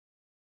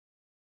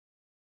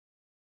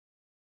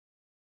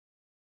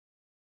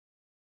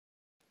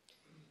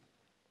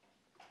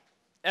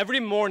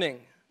Every morning,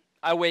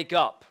 I wake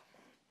up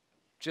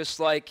just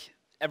like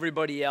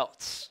everybody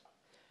else.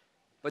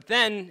 But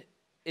then,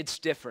 it's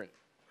different.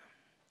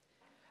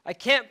 I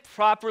can't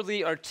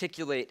properly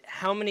articulate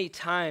how many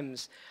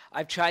times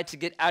I've tried to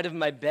get out of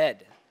my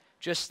bed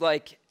just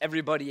like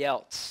everybody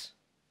else.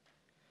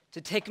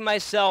 To take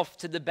myself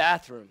to the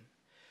bathroom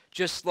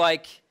just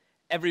like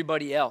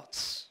everybody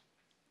else.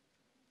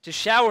 To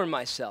shower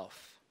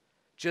myself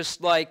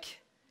just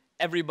like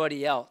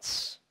everybody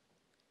else.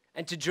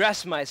 And to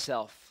dress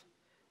myself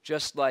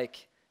just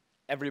like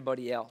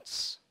everybody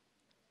else.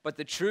 But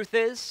the truth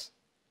is,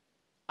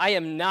 I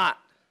am not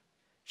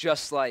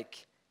just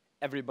like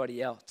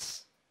everybody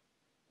else.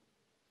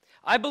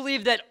 I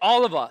believe that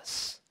all of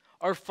us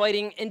are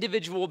fighting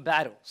individual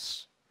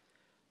battles,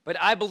 but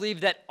I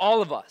believe that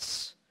all of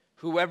us,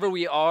 whoever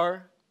we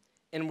are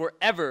and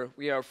wherever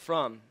we are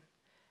from,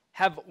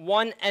 have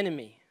one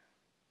enemy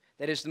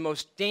that is the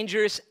most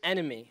dangerous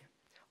enemy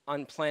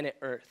on planet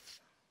Earth.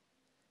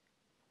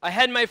 I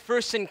had my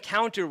first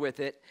encounter with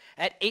it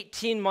at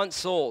 18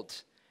 months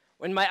old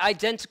when my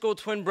identical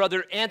twin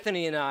brother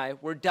Anthony and I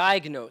were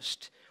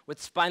diagnosed with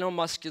spinal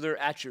muscular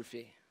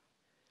atrophy.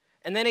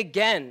 And then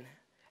again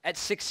at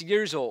 6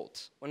 years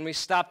old when we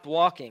stopped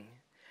walking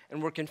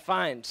and were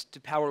confined to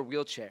power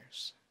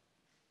wheelchairs.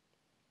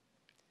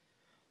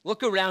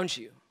 Look around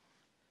you.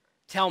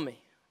 Tell me,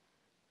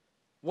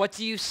 what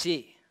do you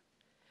see?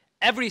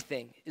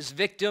 Everything is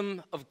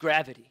victim of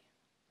gravity.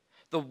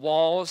 The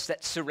walls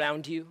that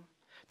surround you,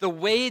 the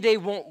way they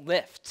won't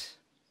lift.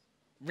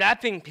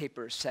 Wrapping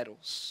paper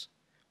settles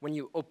when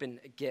you open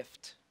a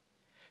gift.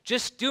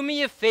 Just do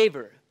me a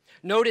favor.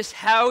 Notice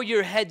how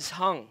your head's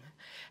hung,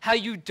 how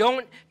you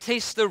don't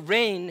taste the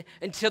rain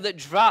until it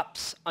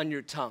drops on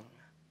your tongue.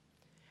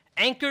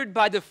 Anchored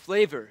by the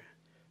flavor,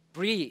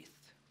 breathe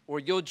or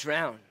you'll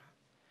drown.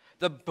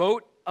 The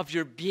boat of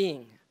your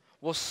being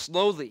will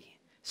slowly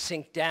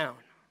sink down.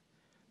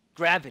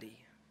 Gravity,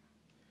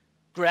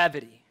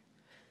 gravity,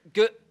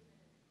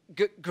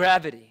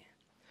 gravity.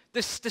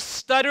 The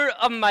stutter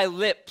of my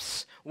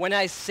lips when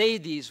I say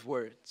these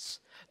words.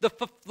 The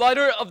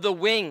flutter of the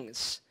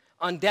wings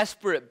on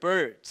desperate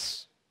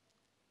birds.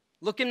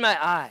 Look in my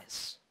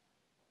eyes.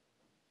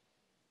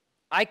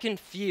 I can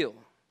feel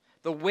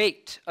the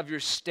weight of your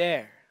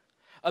stare.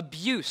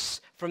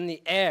 Abuse from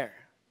the air.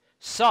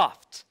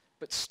 Soft,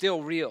 but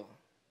still real.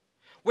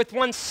 With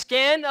one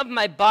scan of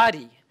my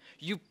body,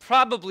 you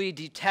probably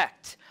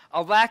detect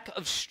a lack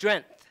of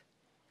strength.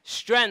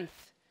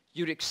 Strength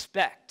you'd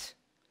expect.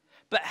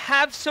 But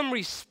have some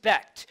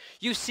respect.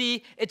 You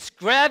see, it's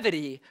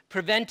gravity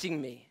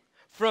preventing me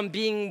from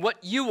being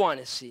what you want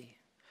to see.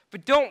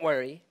 But don't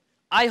worry,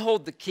 I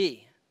hold the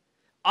key.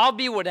 I'll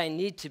be what I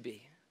need to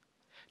be.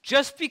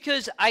 Just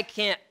because I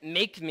can't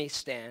make me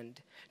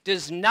stand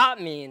does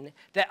not mean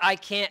that I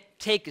can't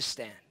take a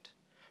stand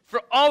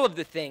for all of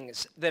the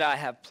things that I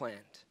have planned.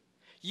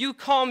 You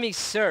call me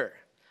sir,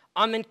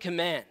 I'm in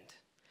command.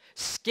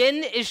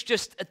 Skin is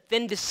just a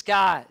thin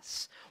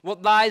disguise.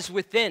 What lies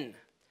within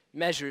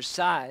measures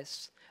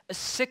size. A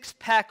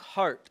six-pack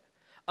heart,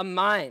 a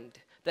mind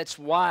that's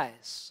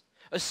wise,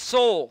 a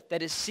soul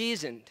that is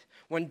seasoned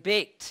when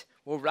baked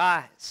will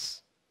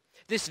rise.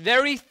 This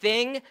very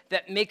thing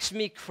that makes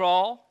me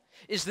crawl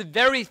is the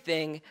very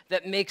thing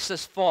that makes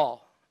us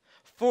fall.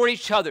 For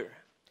each other,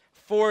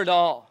 for it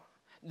all.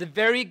 The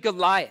very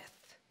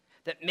Goliath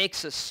that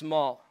makes us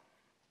small.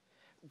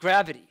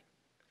 Gravity,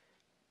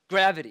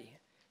 gravity,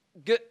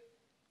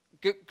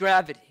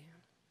 gravity.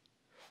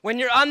 When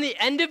you're on the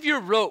end of your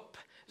rope,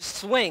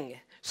 swing,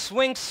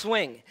 swing,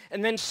 swing,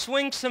 and then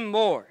swing some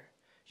more.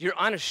 You're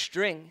on a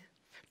string.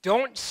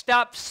 Don't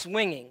stop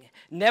swinging.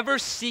 Never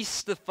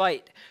cease the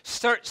fight.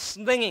 Start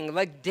slinging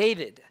like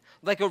David,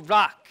 like a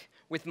rock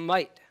with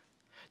might.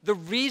 The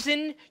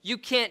reason you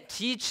can't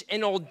teach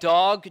an old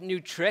dog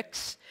new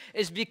tricks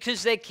is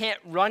because they can't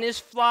run as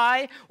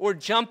fly or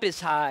jump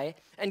as high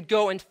and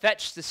go and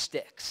fetch the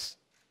sticks.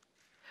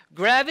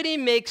 Gravity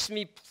makes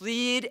me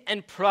plead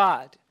and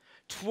prod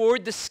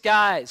toward the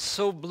skies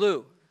so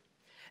blue.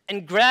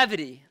 And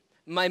gravity,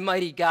 my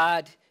mighty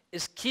God,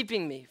 is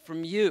keeping me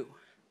from you.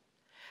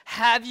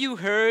 Have you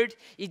heard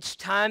each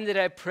time that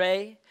I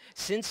pray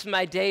since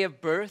my day of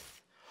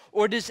birth?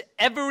 Or does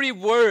every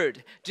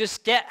word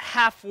just get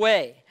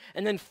halfway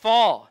and then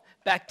fall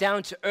back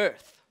down to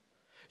earth?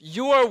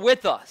 You are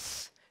with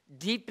us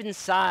deep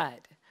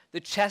inside the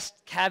chest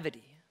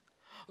cavity.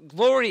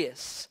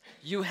 Glorious,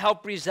 you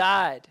help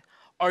reside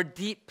our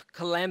deep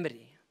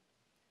calamity.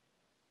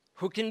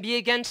 Who can be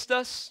against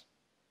us?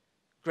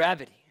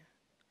 Gravity.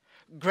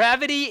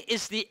 Gravity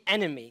is the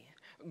enemy.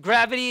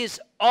 Gravity is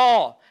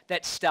all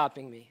that's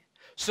stopping me.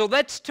 So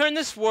let's turn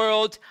this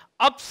world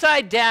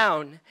upside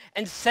down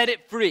and set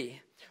it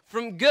free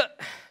from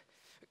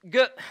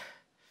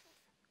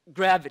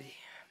gravity.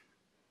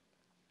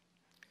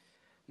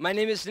 My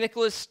name is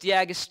Nicholas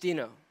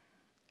D'Agostino,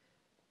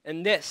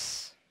 and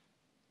this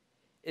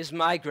is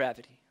my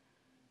gravity.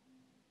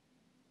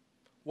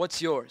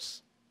 What's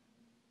yours?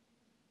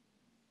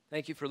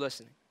 Thank you for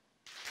listening.